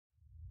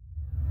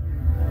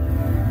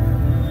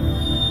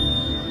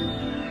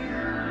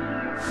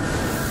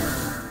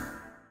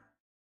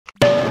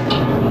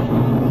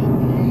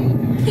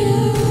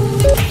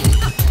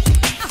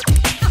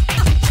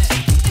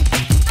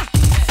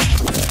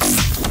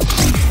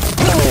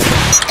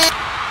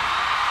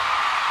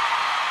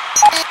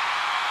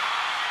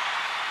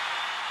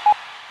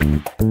I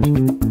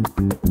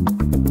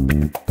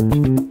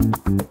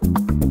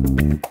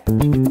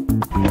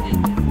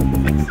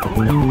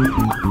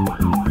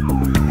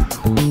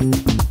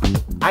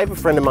have a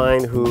friend of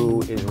mine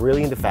who is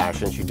really into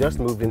fashion. She just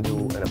moved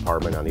into an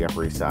apartment on the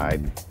Upper East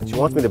Side, and she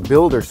wants me to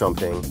build her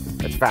something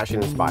that's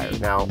fashion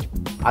inspired. Now,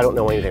 I don't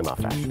know anything about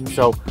fashion,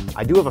 so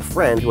I do have a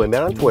friend who I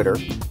met on Twitter.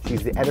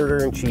 She's the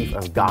editor-in-chief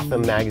of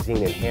Gotham Magazine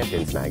and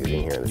Hamptons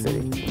Magazine here in the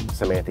city,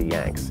 Samantha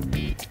Yanks,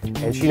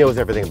 and she knows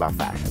everything about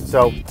fashion.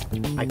 So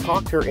I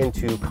talked her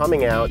into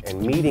coming out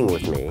and meeting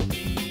with me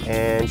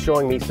and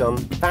showing me some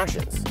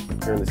fashions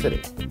here in the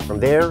city. From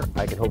there,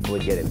 I can hopefully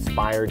get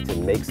inspired to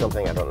make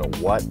something, I don't know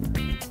what,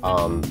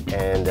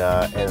 and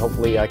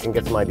hopefully I can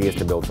get some ideas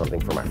to build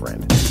something for my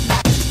friend.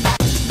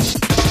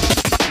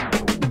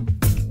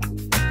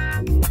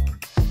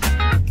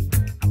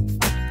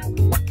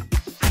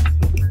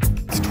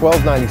 It's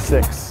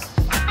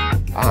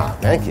 $12.96. Ah,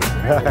 thank you.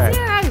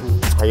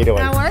 How you doing?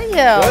 How are you?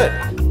 Good.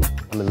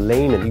 I'm a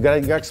layman. You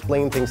gotta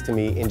explain things to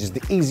me in just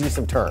the easiest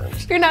of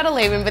terms. You're not a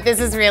layman, but this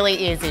is really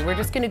easy. We're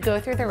just gonna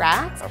go through the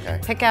racks, okay,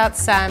 pick out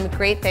some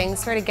great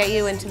things, sort of get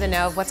you into the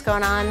know of what's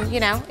going on, you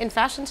know, in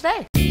fashion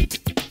today.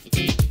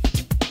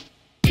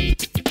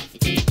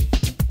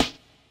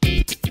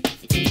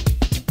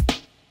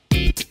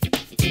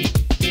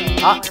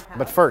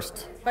 But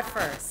first.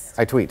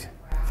 I tweet.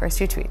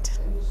 First you tweet.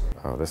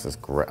 Oh, this is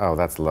great. Oh,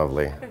 that's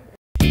lovely.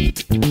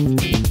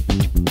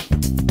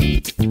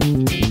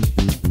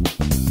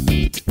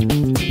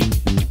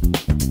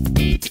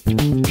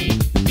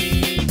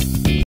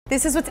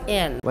 This is what's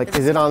in. Like,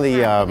 is it on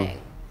the,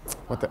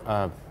 what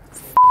the,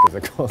 is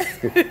it called?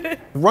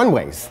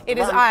 Runways. It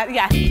is on,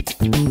 yeah.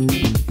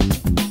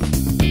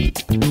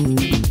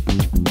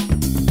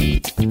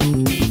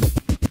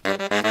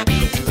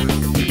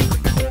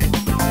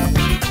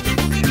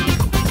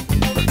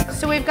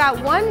 So we've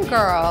got one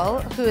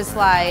girl who's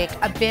like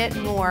a bit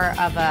more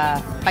of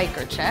a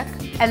biker chick.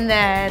 And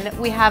then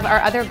we have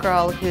our other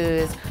girl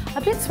who's a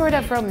bit sort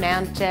of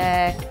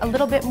romantic, a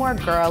little bit more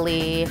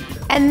girly.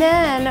 And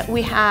then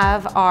we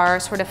have our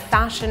sort of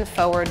fashion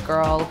forward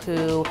girl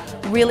who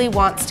really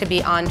wants to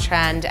be on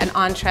trend. And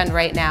on trend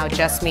right now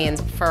just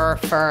means fur,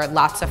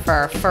 lots of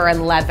fur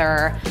and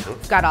leather.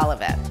 We've got all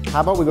of it.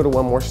 How about we go to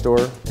one more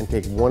store and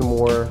take one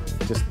more,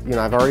 just, you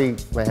know, I've already,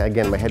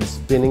 again, my head is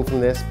spinning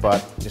from this,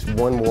 but just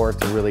one more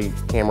to really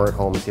hammer it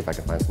home and see if I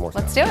can find some more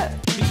stuff. Let's do it.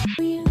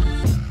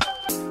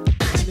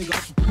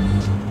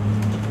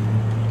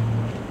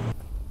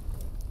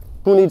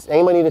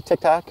 Anybody need a Tic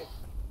Tac?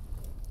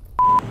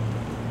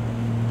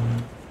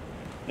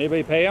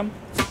 Anybody pay him?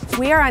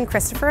 We are on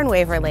Christopher and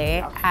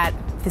Waverly at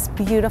this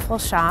beautiful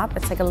shop.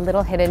 It's like a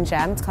little hidden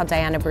gem. It's called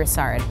Diana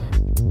Broussard.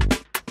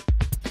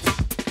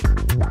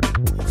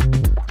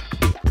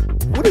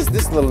 What is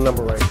this little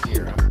number right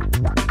here?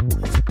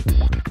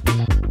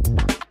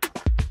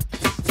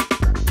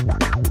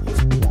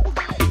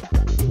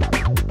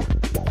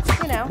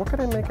 You know. What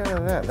could I make out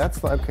of that?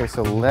 That's, okay,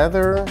 so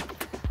leather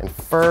and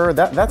fur,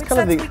 that's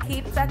kind of the... I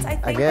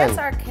think that's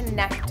our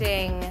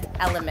connecting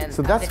element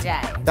of the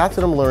day. That's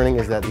what I'm learning,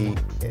 is that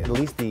at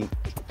least the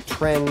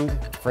trend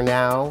for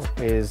now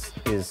is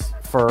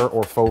fur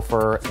or faux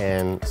fur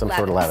and some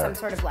sort of leather. Some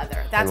sort of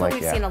leather. That's what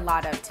we've seen a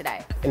lot of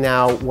today.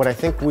 Now, what I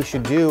think we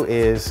should do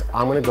is,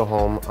 I'm gonna go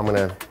home, I'm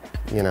gonna,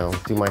 you know,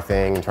 do my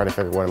thing and try to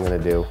figure out what I'm gonna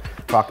do.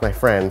 Talk to my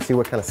friend, see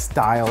what kind of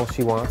style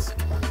she wants.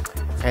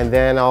 And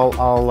then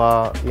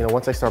I'll you know,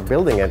 once I start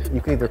building it, you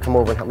can either come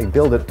over and help me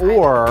build it,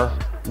 or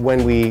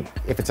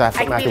if it's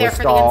after we install. I can be there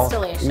for the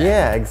installation.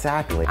 Yeah,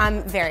 exactly.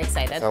 I'm very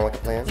excited. Sound like a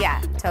plan?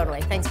 Yeah, totally.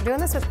 Thanks for doing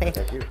this with me.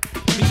 Thank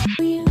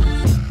you.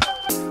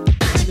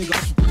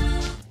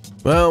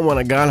 Well, when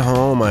I got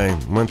home, I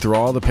went through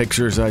all the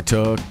pictures I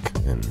took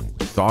and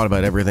thought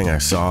about everything I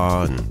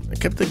saw, and I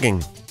kept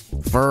thinking,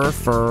 fur.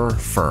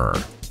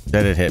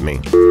 Then it hit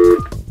me.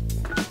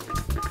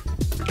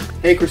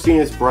 Hey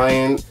Christina, it's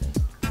Brian.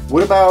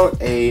 What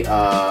about a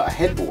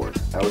headboard?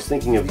 I was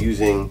thinking of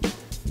using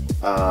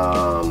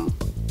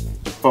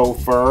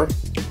faux fur,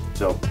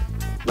 so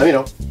let me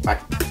know. Bye.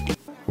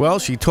 Well,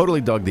 she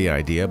totally dug the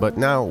idea, but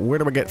now where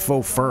do I get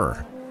faux fur?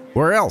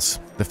 Where else?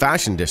 The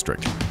fashion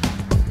district.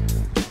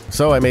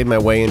 So I made my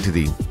way into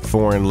the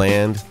foreign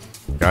land,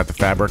 got the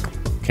fabric,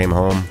 came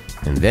home,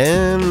 and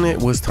then it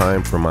was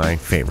time for my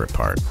favorite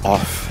part.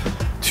 Off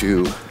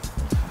to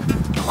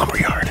the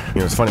lumberyard. You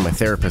know, it's funny, my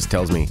therapist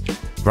tells me,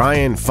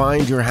 Brian,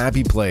 find your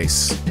happy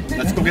place.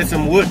 Let's go get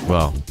some wood.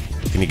 Well,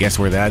 can you guess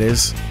where that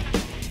is?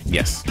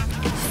 Yes.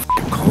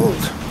 It's cold.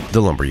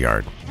 The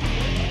lumberyard.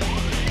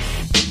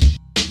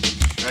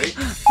 Ready?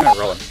 All right,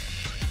 rolling.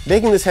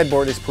 Making this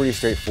headboard is pretty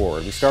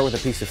straightforward. We start with a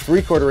piece of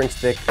 3/4 inch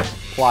thick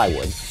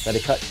plywood that I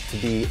cut to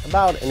be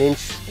about 1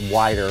 inch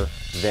wider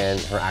than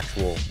her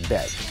actual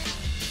bed.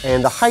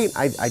 And the height,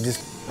 I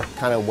just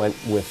kind of went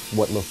with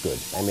what looked good.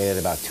 I made it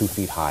about 2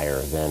 feet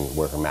higher than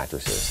where her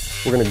mattress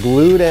is. We're gonna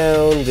glue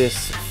down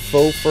this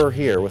faux fur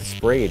here with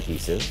spray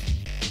adhesive.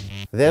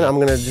 Then I'm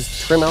gonna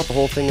just trim out the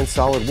whole thing in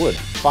solid wood.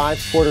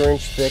 5/4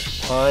 inch thick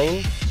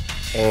pine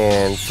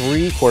and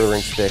 3/4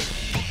 inch thick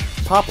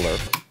poplar.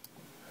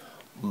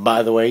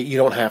 By the way, you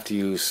don't have to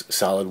use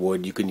solid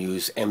wood. You can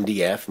use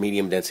MDF,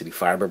 medium density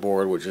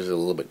fiberboard, which is a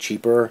little bit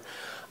cheaper.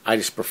 I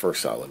just prefer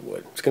solid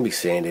wood. It's going to be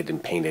sanded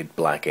and painted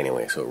black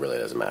anyway, so it really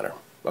doesn't matter.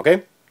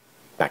 Okay?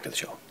 Back to the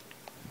show.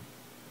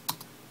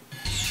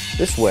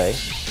 This way,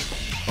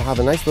 I'll have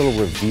a nice little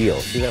reveal.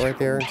 See that right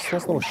there? Just a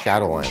nice little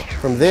shadow line.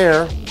 From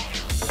there,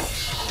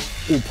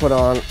 we'll put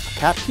on a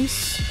cap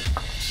piece,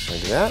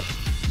 like that.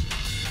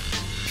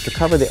 To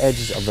cover the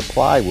edges of the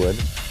plywood,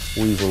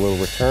 we'll use a little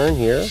return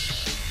here,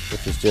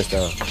 which is just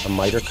a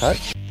miter cut.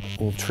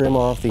 We'll trim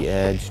off the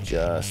edge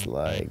just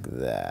like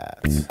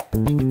that.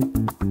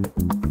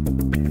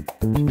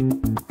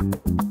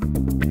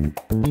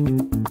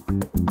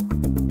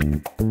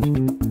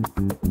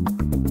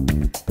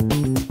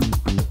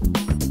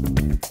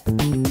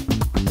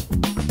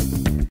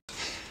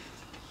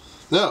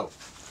 Now,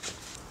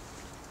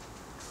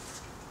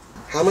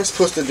 how am I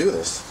supposed to do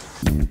this?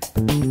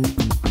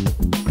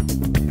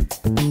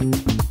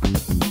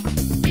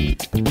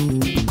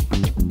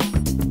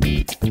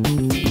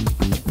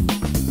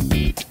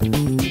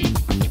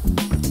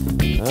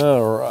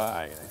 All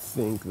right, I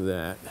think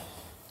that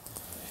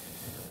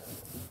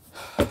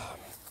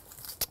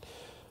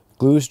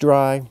glue's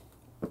dry.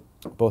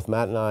 Both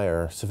Matt and I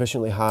are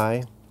sufficiently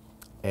high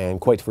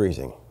and quite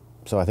freezing.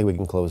 So I think we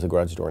can close the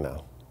garage door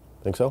now.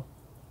 Think so?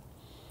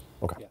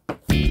 Okay. Yeah.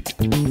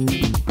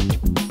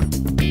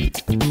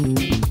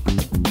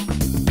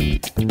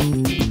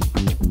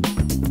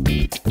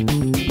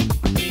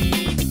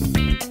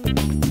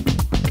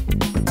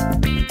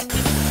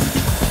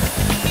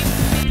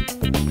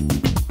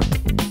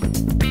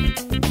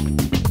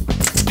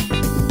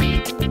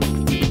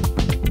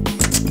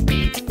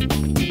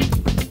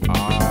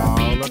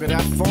 Look at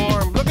that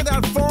form! Look at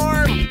that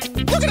form!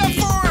 Look at that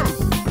form!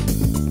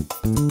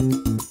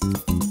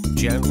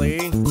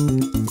 Gently.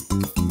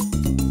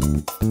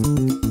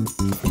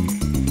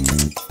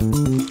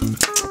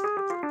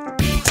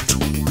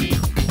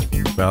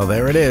 Well,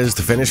 there it is,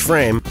 the finished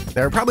frame.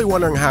 Now, you're probably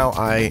wondering how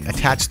I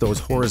attach those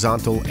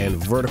horizontal and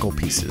vertical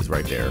pieces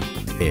right there.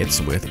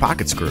 It's with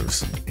pocket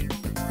screws.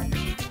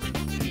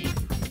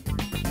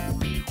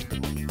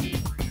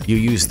 You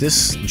use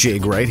this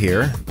jig right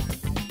here.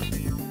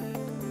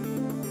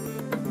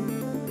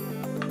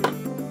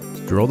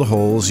 Drill the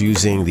holes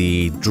using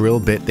the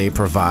drill bit they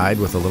provide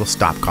with a little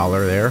stop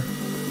collar there.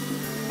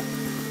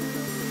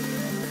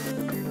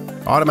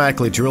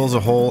 Automatically drills a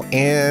hole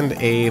and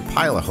a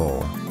pilot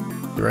hole.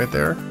 Right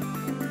there.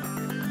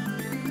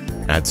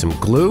 Add some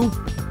glue.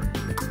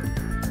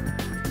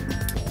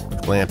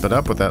 Clamp it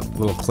up with that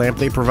little clamp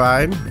they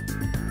provide.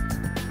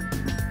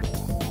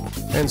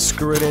 And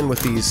screw it in with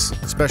these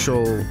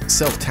special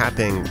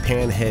self-tapping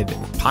panhead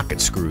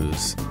pocket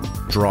screws.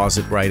 Draws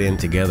it right in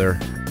together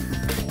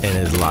and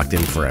is locked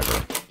in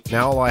forever.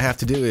 Now all I have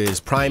to do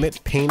is prime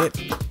it, paint it,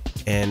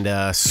 and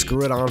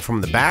screw it on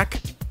from the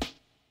back.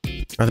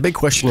 Now the big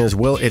question is,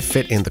 will it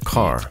fit in the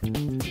car?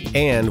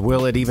 And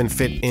will it even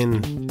fit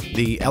in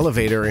the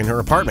elevator in her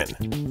apartment?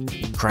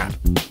 Crap.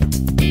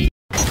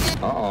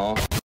 Uh-oh.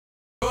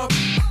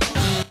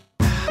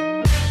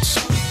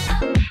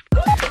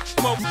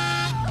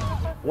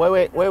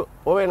 Wait,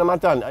 I'm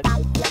not done.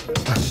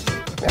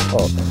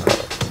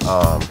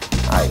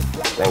 Hi,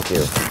 thank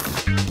you.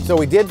 So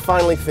we did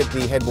finally fit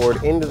the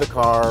headboard into the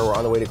car. We're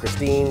on the way to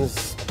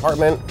Christine's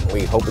apartment.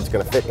 We hope it's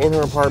gonna fit in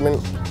her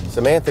apartment.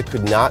 Samantha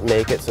could not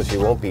make it, so she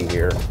won't be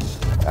here.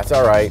 That's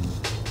all right.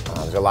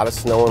 There's a lot of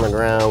snow on the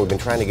ground. We've been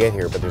trying to get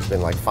here, but there's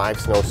been like 5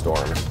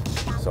 snowstorms.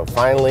 So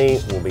finally,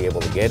 we'll be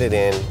able to get it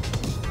in,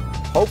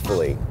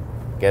 hopefully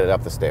get it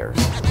up the stairs.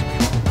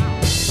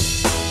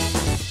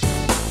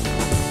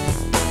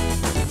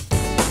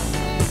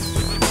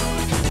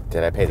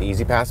 Did I pay the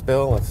Easy Pass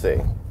bill? Let's see.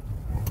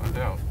 No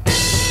doubt.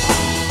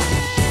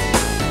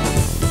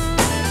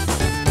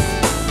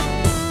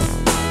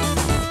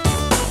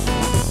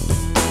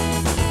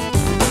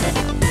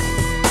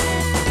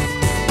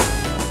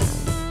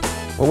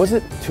 What was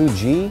it?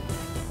 2G?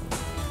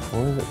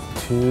 What was it?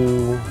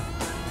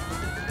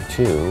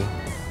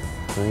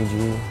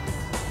 3G?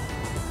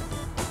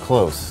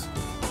 Close.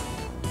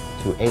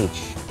 2H.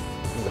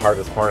 The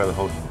hardest part of the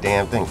whole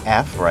damn thing.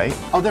 F, right?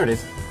 Oh, there it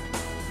is.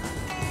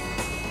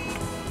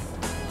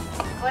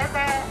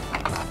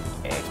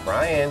 Hey, it's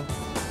Brian.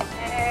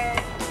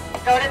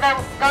 Go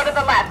to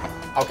the left.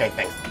 Okay,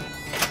 thanks.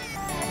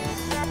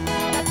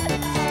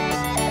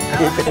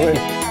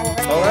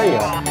 How are you?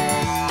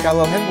 Got a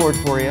little headboard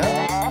for you.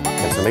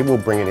 And so maybe we'll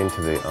bring it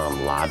into the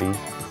lobby,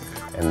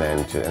 and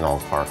then and I'll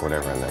park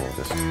whatever, and then we'll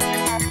just.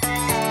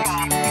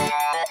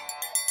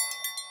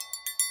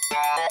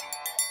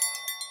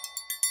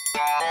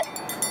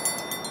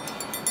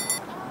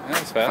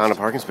 That's fast. Found a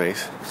parking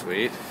space.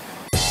 Sweet.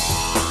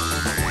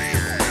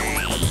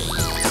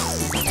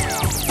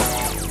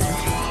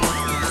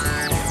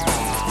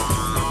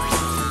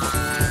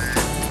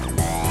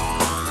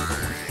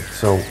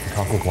 So we're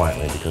talking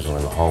quietly because we're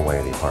in the hallway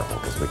of the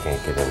apartment because we can't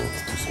get in.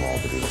 It's too small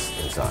to do this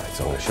inside.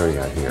 So I'm going to show you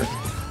out here.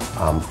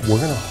 We're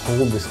going to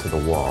hold this to the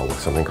wall with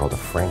something called a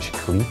French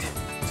cleat.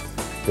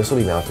 This will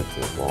be mounted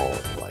to the wall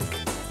like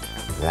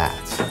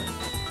that,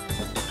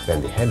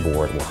 then the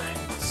headboard will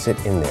sit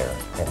in there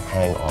and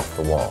hang off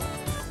the wall.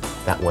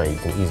 That way you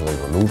can easily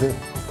remove it,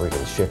 or you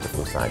can shift it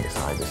from side to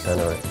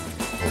center it.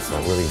 It's a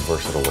really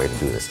versatile way to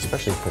do this,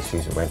 especially because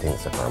she's renting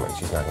this apartment.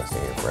 She's not going to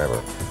stay here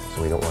forever,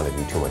 so we don't want to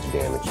do too much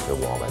damage to the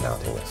wall by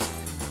mounting this.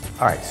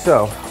 All right,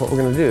 so what we're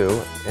going to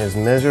do is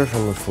measure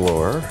from the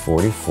floor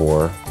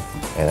 44.5.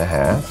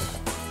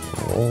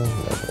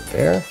 Measure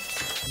there,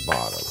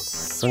 bottom.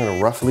 So I'm going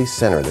to roughly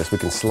center this. We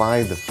can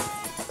slide the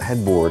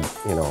headboard,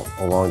 you know,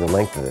 along the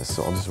length of this.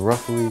 So I'll just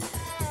roughly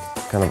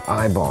kind of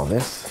eyeball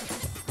this.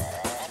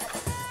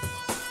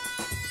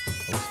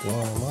 Just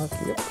draw a mark,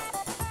 yep.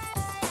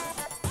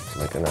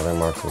 Make another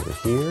mark over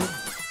here.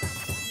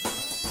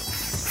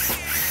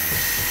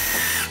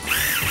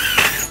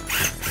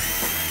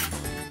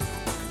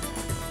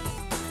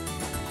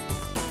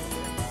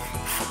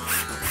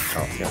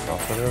 Oh, see how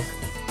soft it is?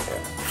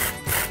 Yeah.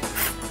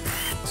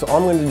 So all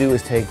I'm going to do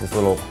is take this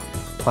little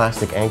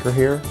plastic anchor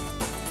here,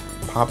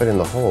 pop it in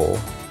the hole,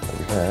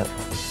 like that.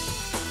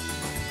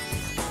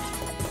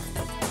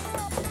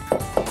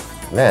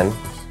 Then,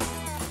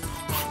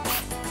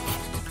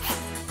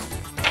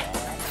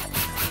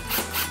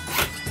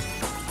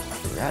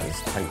 that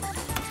is tight.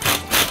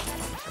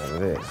 There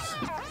it is.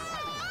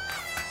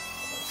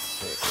 Let's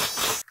see.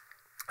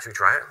 Should we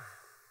try it?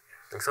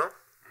 Think so?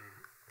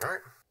 All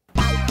right.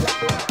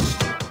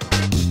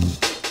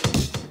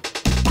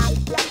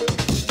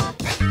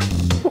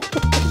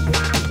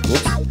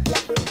 Oops.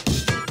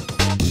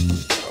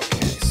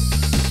 Okay,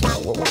 so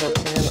what was our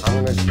plan? I'm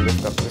going to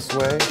lift up this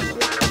way.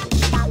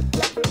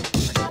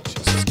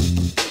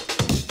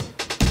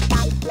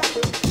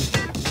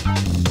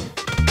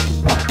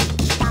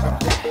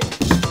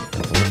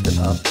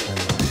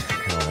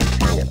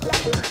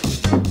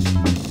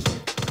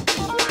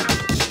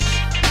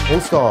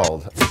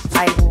 Installed.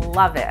 I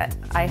love it.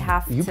 I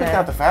have to. You picked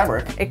out the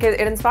fabric. It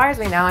inspires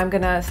me now. I'm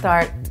gonna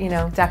start, you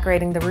know,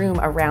 decorating the room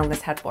around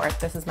this headboard.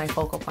 This is my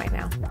focal point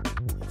now.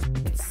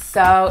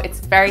 It's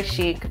very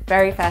chic,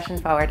 very fashion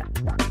forward.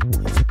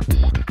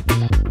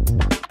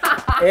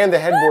 And the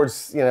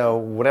headboards, you know,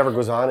 whatever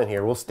goes on in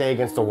here will stay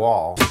against the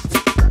wall. I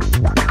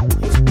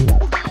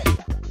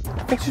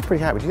think she's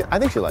pretty happy. I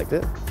think she liked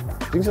it.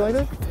 Think she liked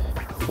it?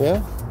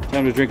 Yeah?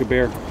 Time to drink a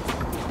beer.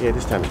 Yeah, it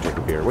is time to drink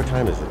a beer. What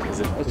time is it?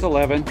 It's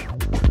 11.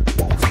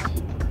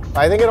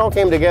 I think it all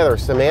came together.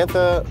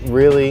 Samantha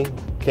really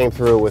came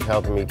through with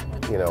helping me,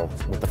 you know,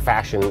 with the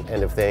fashion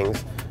end of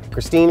things.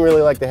 Christine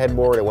really liked the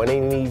headboard. It went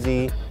in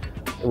easy.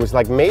 It was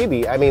like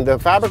maybe, I mean, the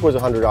fabric was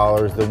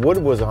 $100, the wood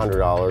was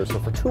 $100, so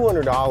for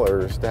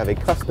 $200 to have a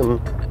custom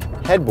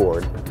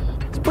headboard,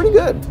 it's pretty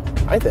good,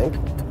 I think.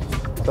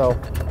 So,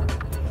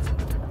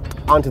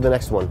 on to the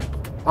next one.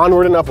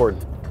 Onward and upward.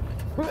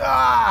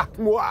 Ah!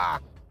 Mwah!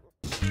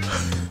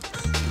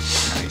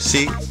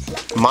 See,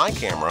 my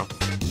camera,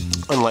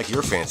 unlike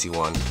your fancy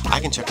one, I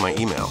can check my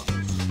email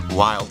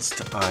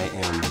whilst I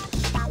am,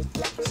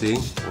 see,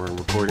 we're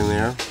recording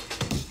there.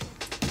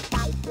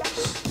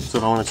 So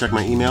if I want to check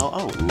my email,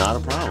 oh, not a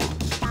problem.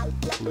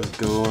 Let's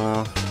go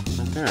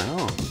right there,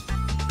 oh.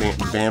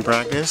 Band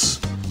practice,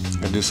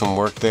 I do some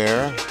work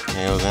there.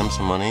 I owe them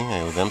some money, I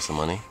owe them some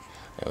money,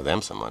 I owe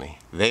them some money.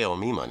 They owe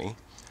me money.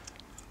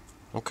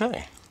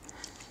 Okay.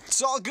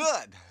 It's all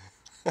good.